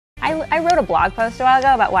I wrote a blog post a while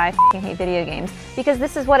ago about why I f***ing hate video games, because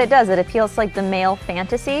this is what it does. It appeals to like the male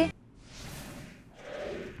fantasy.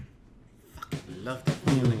 Love that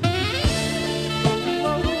feeling.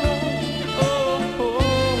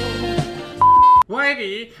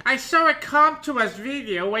 Whitey, I saw a comp to us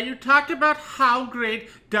video where you talked about how great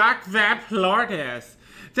Dark Vamp Lord is.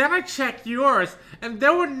 Then I checked yours and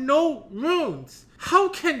there were no runes. How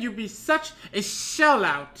can you be such a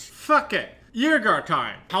sellout? Fuck it. Yergar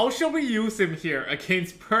time. How shall we use him here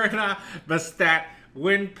against Perna, Bastet,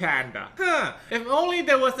 Wind Panda? If only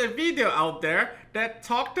there was a video out there that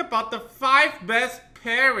talked about the 5 best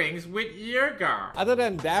pairings with Yergar. Other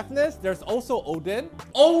than Daphnis, there's also Odin.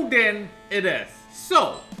 Odin it is.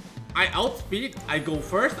 So, I outspeed, I go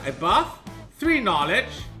first, I buff, 3 knowledge,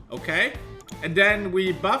 okay? And then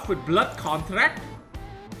we buff with blood contract,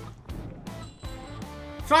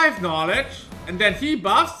 5 knowledge, and then he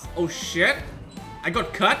buffs, oh shit, I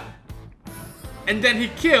got cut, and then he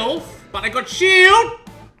kills, but I got shield,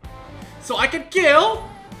 so I can kill.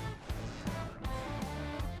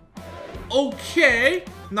 Okay,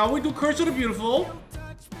 now we do Curse of the Beautiful,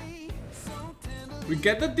 we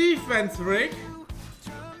get the defense rig,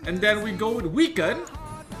 and then we go with Weaken.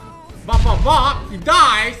 Bop bop bop, he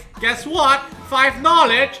dies. Guess what? 5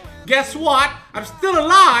 knowledge. Guess what? I'm still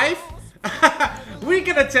alive.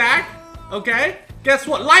 Weaken attack. Okay. Guess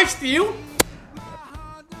what? Lifesteal.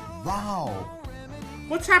 Wow.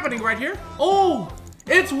 What's happening right here? Oh,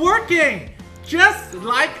 it's working. Just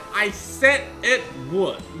like I said it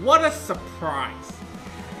would. What a surprise.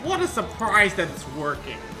 What a surprise that it's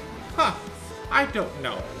working. Huh. I don't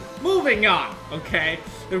know. Moving on, okay?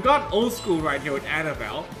 We've got old school right here with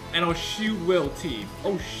Annabelle and our Shield Will team.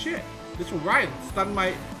 Oh shit, this Ryan stunned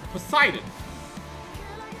my Poseidon.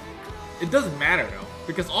 It doesn't matter though,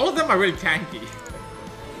 because all of them are really tanky.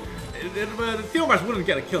 The Theomars wouldn't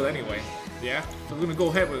get a kill anyway. Yeah, so we're gonna go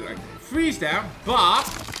ahead with like freeze them, but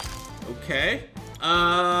okay. Do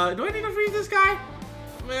I need to freeze this guy?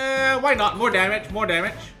 Why not? More damage, more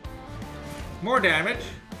damage. More damage.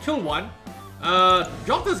 Kill one.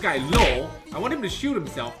 Drop this guy low. I want him to shoot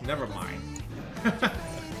himself. Never mind.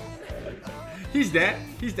 He's dead.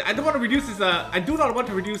 He's dead. I don't want to reduce his, I do not want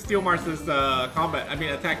to reduce Steel Mars's,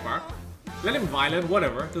 attack bar. Let him violent,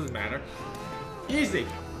 whatever. Doesn't matter. Easy.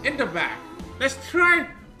 In the back. Let's try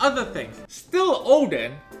other things. Still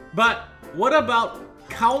Odin, but what about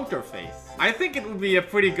Counterface? I think it would be a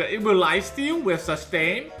pretty good, it will lifesteal with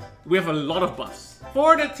sustain. We have a lot of buffs.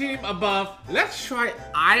 For the team above, let's try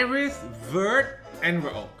Iris, Vert, and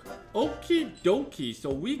Rook. Okie dokie, so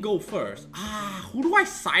we go first. Who do I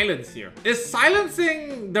silence here? Is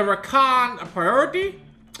silencing the Rakan a priority?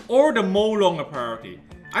 Or the Molong a priority?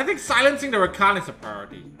 I think silencing the Rakan is a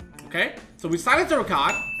priority. Okay, so we silence the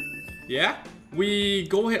Rakan. Yeah, we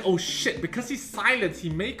go ahead. Oh shit, because he's silenced, he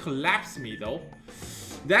may collapse me though.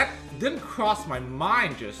 That didn't cross my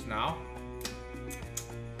mind just now.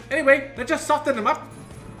 Anyway, let's just soften him up.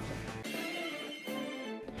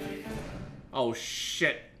 Oh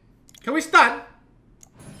shit. Can we stun?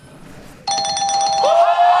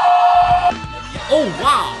 Oh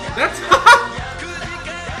wow, that's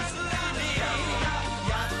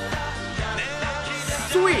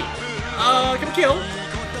sweet. Can we kill?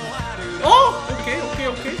 Oh, okay.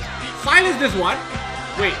 Silence this one.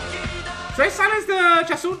 Wait. Should I silence the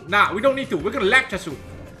Chasun? Nah, we don't need to. We're gonna lag Chasun.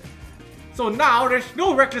 So now there's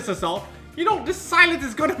no reckless assault. You know, this silence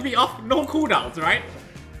is gonna be off no cooldowns, right?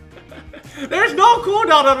 There's no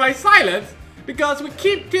cooldown on my silence because we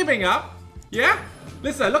keep teaming up. Yeah?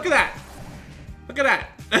 Listen, look at that. Look at that.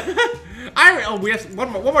 Oh, we have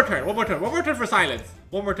one more turn for silence.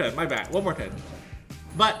 One more turn, my bad. One more turn.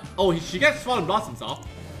 But oh, she gets Fallen Blossoms off.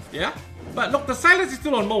 Yeah? But look, the silence is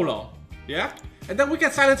still on Molo. Yeah? And then we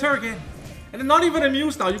can silence her again. And then not even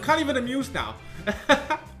Amuse now. You can't even Amuse now.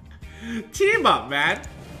 Team up, man.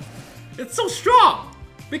 It's so strong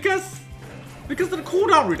because of the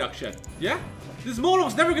cooldown reduction. Yeah, this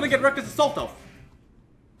Molong's never gonna get Reckless Assault off.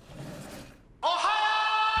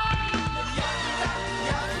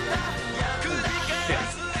 Shit,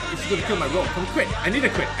 this is gonna kill my roll. Come quit. I need a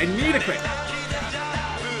quit. I need a quit.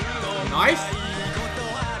 Nice.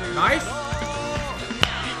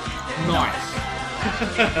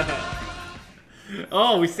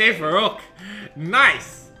 Oh, we saved Farouk.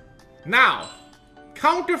 Nice. Now,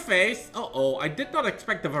 Counterface. Uh-oh, I did not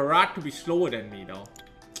expect the Virat to be slower than me though.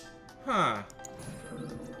 Huh.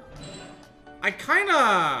 I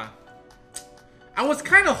was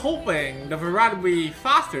kinda hoping the Virat would be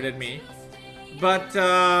faster than me. But,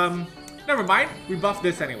 never mind. We buffed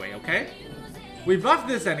this anyway, okay? We buffed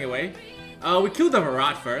this anyway. We kill the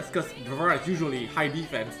Virat first, because the Virat is usually high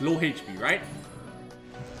defense, low HP, right?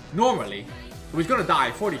 Normally. So he's gonna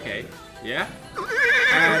die, 40k. Yeah?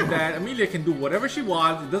 And then Amelia can do whatever she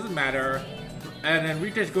wants, it doesn't matter. And then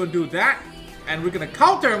Rita's gonna do that. And we're gonna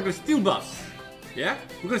counter, I'm gonna steal buffs. Yeah?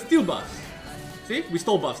 We're gonna steal buffs. See? We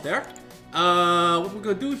stole buffs there. What we're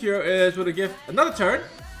gonna do here is we're gonna give another turn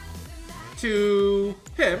to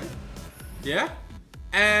him. Yeah?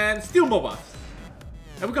 And steal more buffs.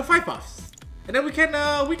 And we got 5 buffs. And then we can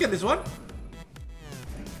weaken this one.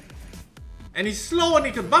 And he's slow and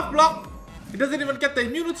he can buff block. He doesn't even get the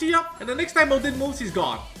immunity up. And the next time Odin moves, he's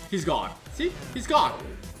gone. He's gone. See? He's gone.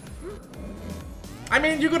 I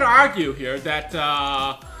mean, you're gonna argue here that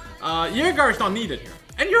Yergar is not needed here.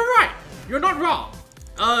 And you're right. You're not wrong.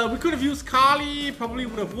 We could have used Kali, probably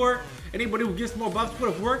would have worked. Anybody who gives more buffs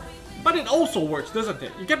would have worked. But it also works, doesn't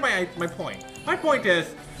it? You get my point. My point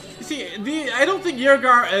is, you see, I don't think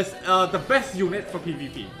Yergar is the best unit for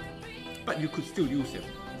PvP. But you could still use him.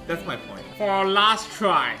 That's my point. For our last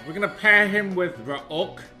try, we're gonna pair him with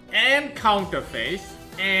Rauk and Counterface.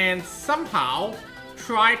 And somehow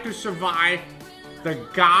try to survive the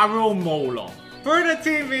Garo Molong. For the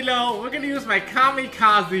team below, we're gonna use my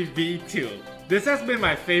Kamikaze V2. This has been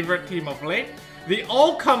my favorite team of late. They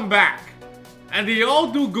all come back. And they all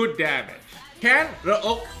do good damage. Can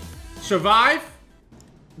Rauk survive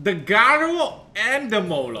the Garo and the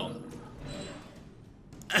Molong?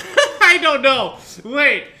 I don't know.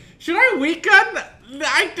 Wait, should I weaken?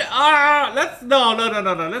 No.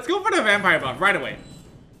 Let's go for the vampire buff right away.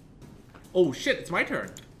 Oh shit, it's my turn.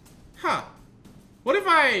 Huh. What if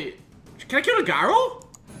can I kill the Garo?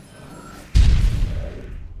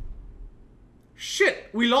 Shit,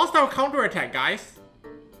 we lost our counter attack, guys.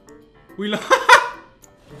 We lost.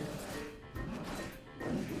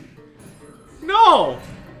 No!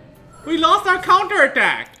 We lost our counter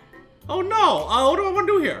attack. Oh no! What do I want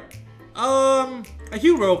to do here? I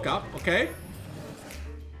heal Rauk up, okay.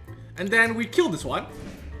 And then we kill this one.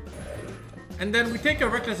 And then we take a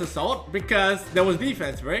reckless assault because there was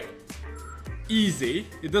defense break. Easy.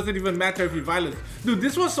 It doesn't even matter if you violence. Dude,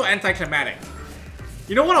 this was so anticlimactic.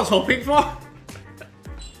 You know what I was hoping for?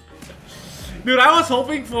 Dude, I was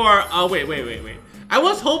hoping for... wait. I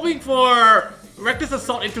was hoping for reckless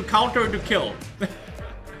assault into counter into kill.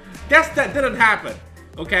 Guess that didn't happen.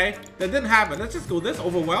 Okay? That didn't happen. Let's just go this.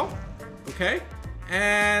 Overwhelm. Okay?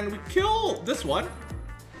 And we kill this one.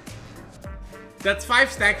 That's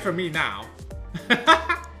 5 stacks for me now.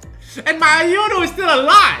 And my Ayuno is still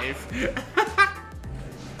alive!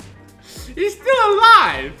 He's still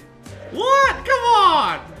alive! What? Come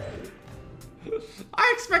on!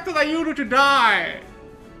 I expected Ayuno to die!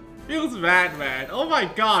 Feels bad, man. Oh my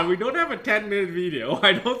god, we don't have a 10-minute video.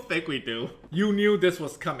 I don't think we do. You knew this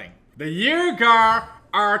was coming. The Yergar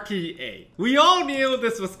RTA. We all knew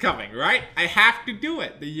this was coming, right? I have to do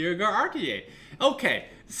it. The Yergar RTA. Okay,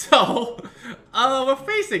 so we're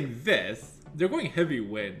facing this. They're going heavy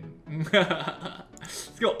wind. Let's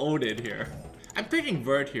go Odin here. I'm taking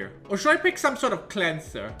Vert here. Or should I pick some sort of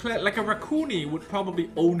cleanser? Like a Raccooni would probably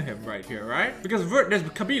own him right here, right? Because Vert, there's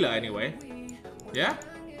Kabila anyway. Yeah?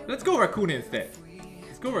 Let's go Raccooni instead.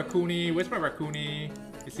 Let's go Raccooni. Where's my Raccooni?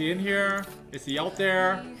 Is he in here? Is he out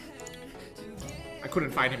there? I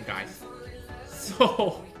couldn't find him, guys.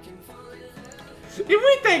 So... if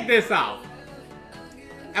we take this out,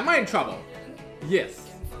 am I in trouble? Yes.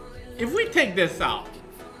 If we take this out,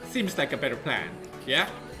 seems like a better plan, yeah?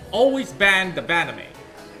 Always ban the Baname.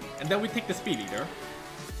 And then we take the Speed Eater.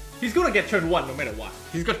 He's gonna get turn 1 no matter what.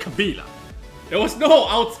 He's got Kabila. There was no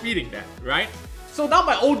outspeeding that, right? So now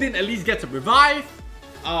my Odin at least gets a revive.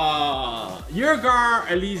 Yergar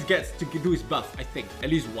at least gets to do his buff, I think. At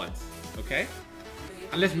least once, okay?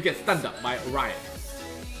 Unless we get stunned up by Orion.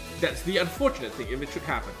 That's the unfortunate thing if it should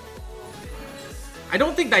happen. I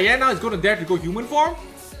don't think Diana is gonna dare to go human form.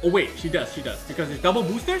 Oh wait, she does, because it's double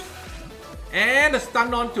boosters. And a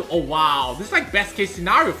stun on to, oh wow, this is like best case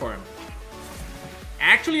scenario for him.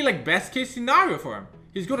 Actually like best case scenario for him.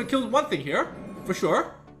 He's gonna kill one thing here, for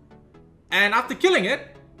sure. And after killing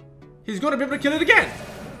it, he's gonna be able to kill it again.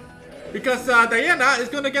 Because Diana is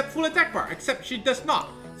gonna get full attack bar, except she does not.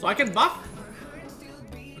 So I can buff.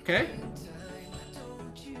 Okay.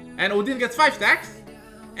 And Odin gets 5 stacks.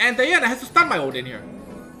 And Diana has to stun my Odin here.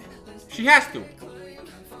 She has to.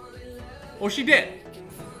 Or she did.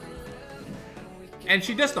 And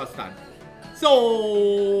she does not stun.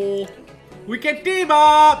 So we can team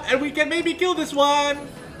up and we can maybe kill this one.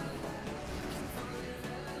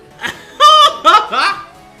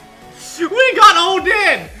 We got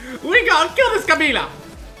Odin! We got kill this Kabila!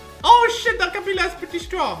 Oh shit, that Kabila is pretty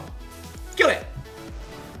strong. Kill it!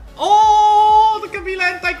 Oh, the Kabila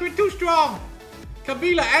anti-crit too strong.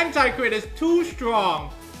 Kabila anti-crit is too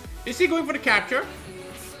strong. Is he going for the capture?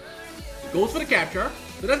 Goes for the capture.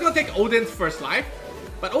 So that's gonna take Odin's first life.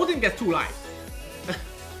 But Odin gets 2 lives.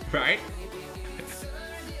 Right?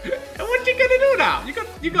 And what you gonna do now? You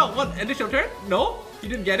got what, additional turn? No? You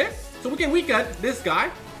didn't get it? So we can weaken this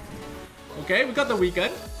guy. Okay, we got the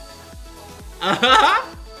weaken.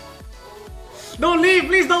 Don't leave,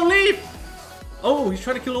 please don't leave! Oh, he's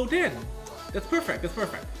trying to kill Odin. That's perfect, that's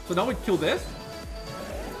perfect. So now we kill this.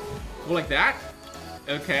 Go like that.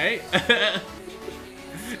 Okay.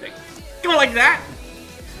 Go like that.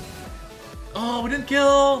 Oh, we didn't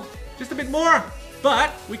kill. Just a bit more.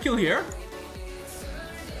 But we kill here.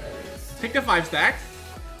 Take the 5 stacks.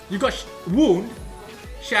 You got wound.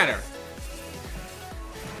 Shatter.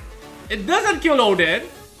 It doesn't kill Odin.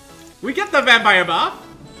 We get the vampire buff.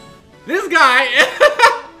 This guy.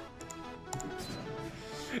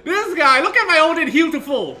 This guy. Look at my Odin heal to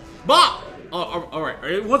full. Bop. Oh, alright.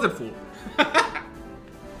 It wasn't full.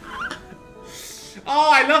 Oh,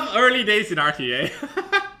 I love early days in RTA.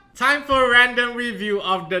 Time for a random review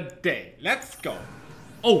of the day. Let's go.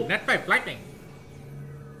 Oh, net 5 lightning.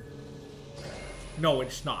 No,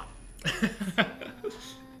 it's not.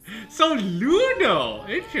 So Ludo,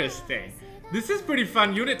 interesting. This is pretty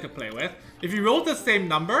fun unit to play with. If he rolls the same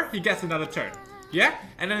number, he gets another turn. Yeah,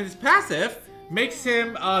 and then his passive makes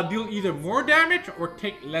him deal either more damage or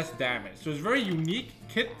take less damage. So it's a very unique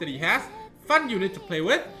kit that he has. Fun unit to play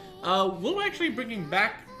with. We'll actually bring him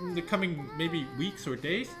back in the coming maybe weeks or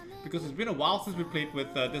days, because it's been a while since we played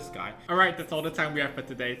with this guy. Alright, that's all the time we have for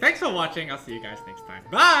today. Thanks for watching. I'll see you guys next time.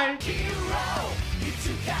 Bye!